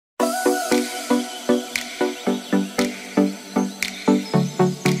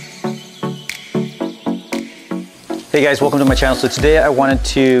Hey guys, welcome to my channel. So today I wanted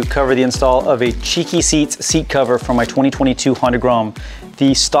to cover the install of a cheekyseats seat cover from my 2022 Honda Grom.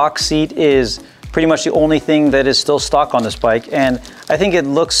 The stock seat is pretty much the only thing that is still stock on this bike, and I think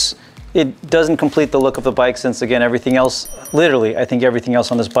it doesn't complete the look of the bike since, again, everything else, literally, I think everything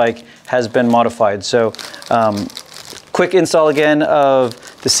else on this bike has been modified. So quick install again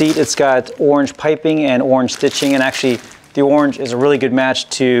of the seat. It's got orange piping and orange stitching, and actually the orange is a really good match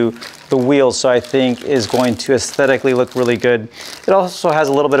to the wheels, so I think is going to aesthetically look really good. It also has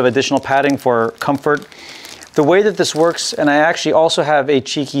a little bit of additional padding for comfort. The way that this works, and I actually also have a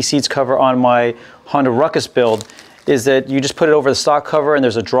cheekyseats cover on my Honda Ruckus build, is that you just put it over the stock cover and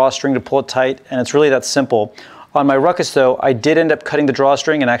there's a drawstring to pull it tight, and it's really that simple. On my Ruckus though, I did end up cutting the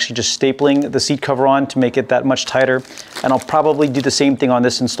drawstring and actually just stapling the seat cover on to make it that much tighter, and I'll probably do the same thing on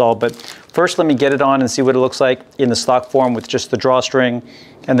this install. But first let me get it on and see what it looks like in the stock form with just the drawstring,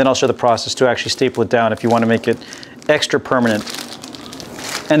 and then I'll show the process to actually staple it down if you want to make it extra permanent.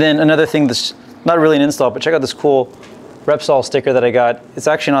 And then another thing that's not really an install, but check out this cool Repsol sticker that I got. It's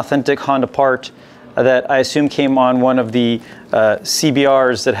actually an authentic Honda part that I assume came on one of the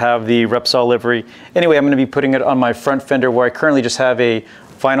CBRs that have the Repsol livery. Anyway, I'm going to be putting it on my front fender where I currently just have a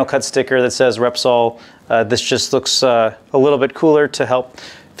vinyl cut sticker that says Repsol. This just looks a little bit cooler to help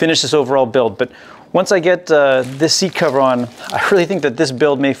finish this overall build. But once I get this seat cover on, I really think that this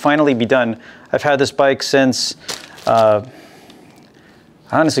build may finally be done. I've had this bike since, I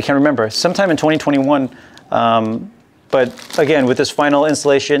honestly can't remember, sometime in 2021. But again, with this final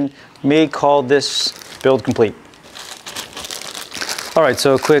installation, may call this build complete. All right,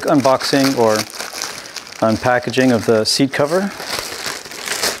 so a quick unboxing or unpackaging of the seat cover.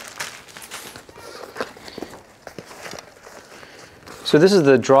 So this is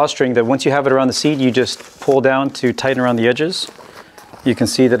the drawstring that once you have it around the seat, you just pull down to tighten around the edges. You can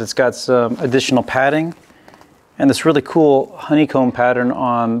see that it's got some additional padding and this really cool honeycomb pattern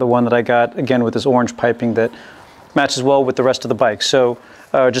on the one that I got, again with this orange piping that matches well with the rest of the bike. So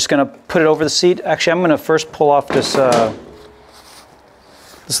just gonna put it over the seat. Actually, I'm gonna first pull off this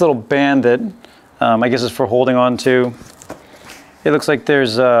this little band that I guess is for holding on to. It looks like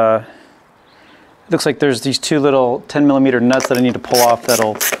there's these two little 10mm nuts that I need to pull off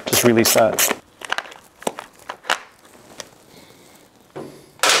that'll just release that.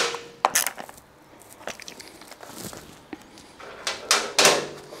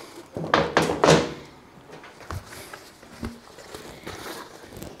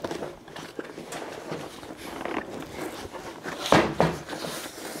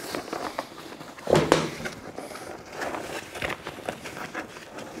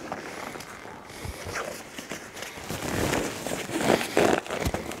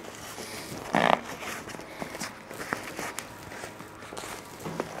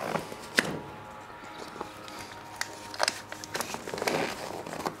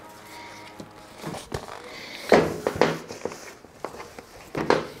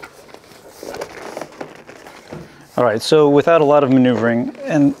 All right, so without a lot of maneuvering,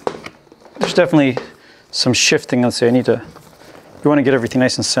 and there's definitely some shifting, let's say you want to get everything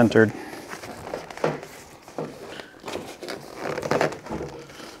nice and centered.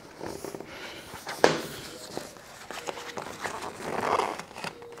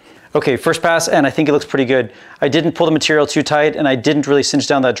 Okay, first pass, and I think it looks pretty good. I didn't pull the material too tight, and I didn't really cinch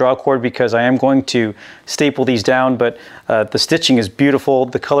down that draw cord because I am going to staple these down, but the stitching is beautiful,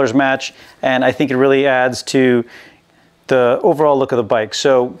 the colors match, and I think it really adds to the overall look of the bike.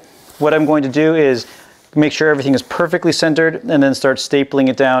 So what I'm going to do is make sure everything is perfectly centered and then start stapling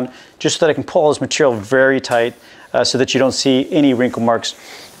it down just so that I can pull all this material very tight so that you don't see any wrinkle marks.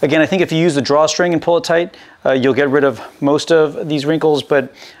 Again, I think if you use the drawstring and pull it tight, you'll get rid of most of these wrinkles,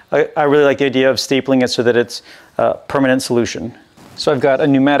 but I really like the idea of stapling it so that it's a permanent solution. So I've got a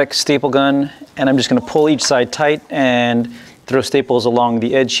pneumatic staple gun, and I'm just going to pull each side tight and throw staples along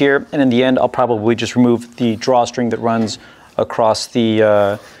the edge here, and in the end I'll probably just remove the drawstring that runs across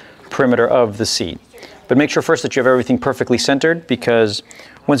the perimeter of the seat. But make sure first that you have everything perfectly centered, because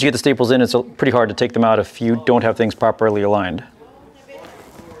once you get the staples in, it's pretty hard to take them out if you don't have things properly aligned.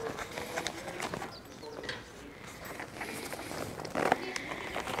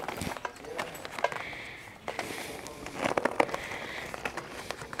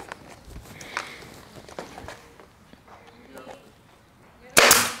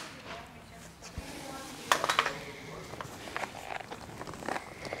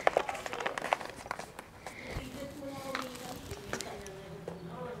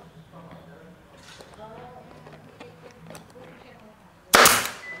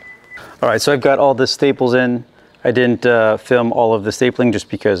 All right, so I've got all the staples in. I didn't film all of the stapling just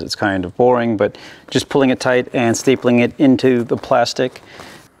because it's kind of boring, but just pulling it tight and stapling it into the plastic.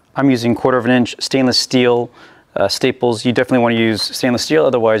 I'm using 1/4 inch stainless steel staples. You definitely want to use stainless steel,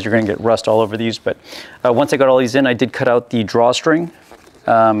 otherwise you're going to get rust all over these. But once I got all these in, I did cut out the drawstring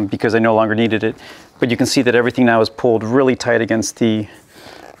because I no longer needed it. But you can see that everything now is pulled really tight against the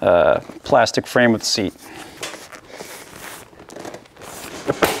plastic frame of the seat.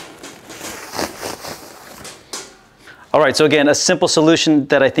 All right, so again, a simple solution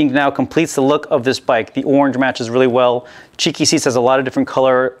that I think now completes the look of this bike. The orange matches really well. Cheeky Seats has a lot of different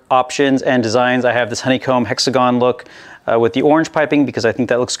color options and designs. I have this honeycomb hexagon look with the orange piping because I think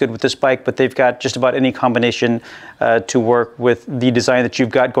that looks good with this bike, but they've got just about any combination to work with the design that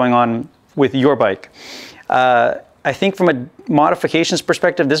you've got going on with your bike. I think from a modifications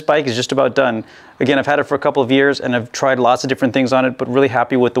perspective, this bike is just about done. Again, I've had it for a couple of years and I've tried lots of different things on it, but really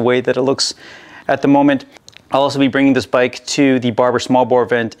happy with the way that it looks at the moment. I'll also be bringing this bike to the Barber Small Bore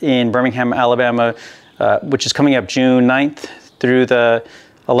event in Birmingham, Alabama, which is coming up June 9th through the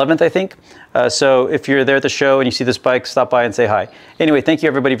 11th, I think. So if you're there at the show and you see this bike, stop by and say hi. Anyway, thank you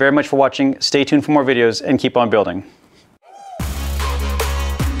everybody very much for watching. Stay tuned for more videos and keep on building.